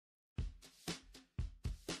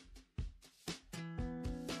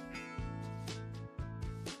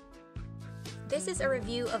This is a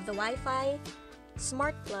review of the Wi-Fi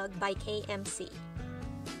smart plug by KMC.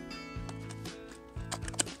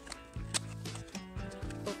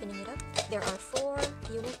 Opening it up, there are 4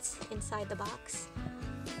 units inside the box.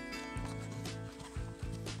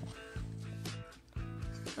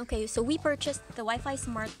 Okay, so we purchased the Wi-Fi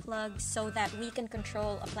smart plug so that we can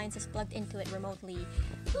control appliances plugged into it remotely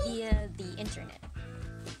via the internet.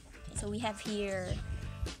 Okay, so we have here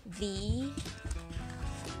the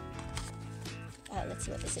let's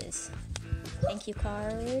see what this is. Thank you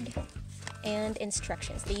card and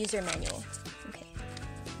instructions, the user manual. Okay.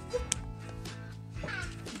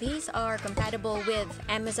 These are compatible with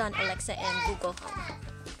Amazon Alexa and Google Home.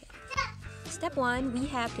 Okay. Step 1, we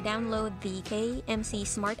have to download the KMC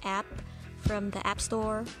Smart app from the App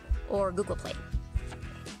Store or Google Play.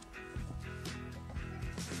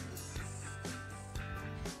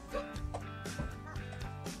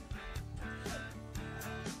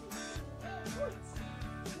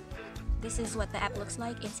 This is what the app looks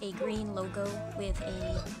like. It's a green logo with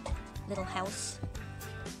a little house.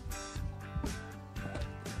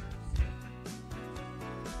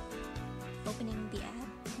 Opening the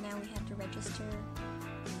app, now we have to register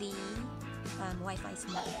the Wi-Fi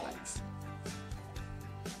smart plugs.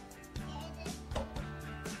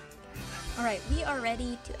 Alright, we are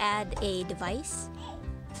ready to add a device.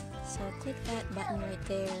 So click that button right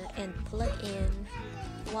there and plug in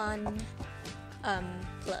one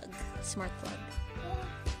plug, smart plug.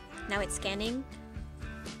 Now it's scanning.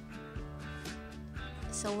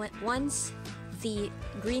 So once the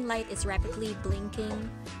green light is rapidly blinking,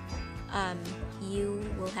 you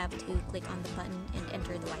will have to click on the button and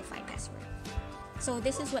enter the Wi-Fi password. So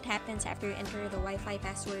this is what happens after you enter the Wi-Fi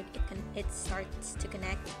password. It starts to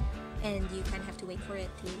connect, and you kind of have to wait for it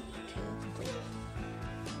to complete.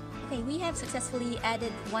 Okay, we have successfully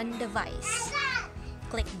added one device.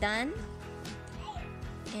 Click done.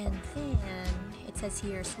 And then it says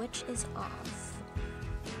here, switch is off.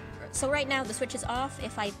 So right now the switch is off.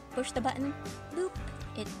 If I push the button, boop,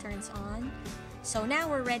 it turns on. So now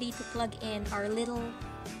we're ready to plug in our little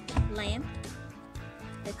lamp.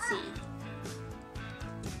 Let's see.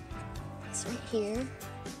 It's right here.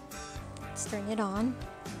 Let's turn it on.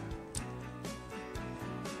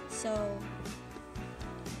 So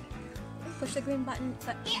push the green button.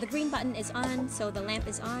 The green button is on, so the lamp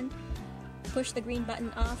is on. Push the green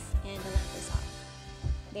button off and the lamp is off.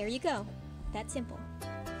 There you go. That's simple.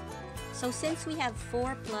 So since we have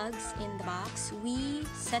 4 plugs in the box, we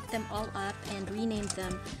set them all up and renamed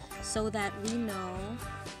them so that we know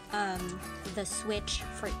the switch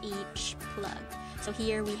for each plug. So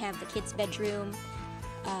here we have the kids' bedroom.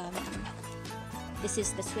 This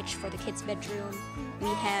is the switch for the kids' bedroom. We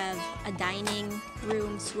have a dining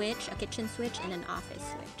room switch, a kitchen switch, and an office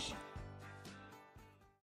switch.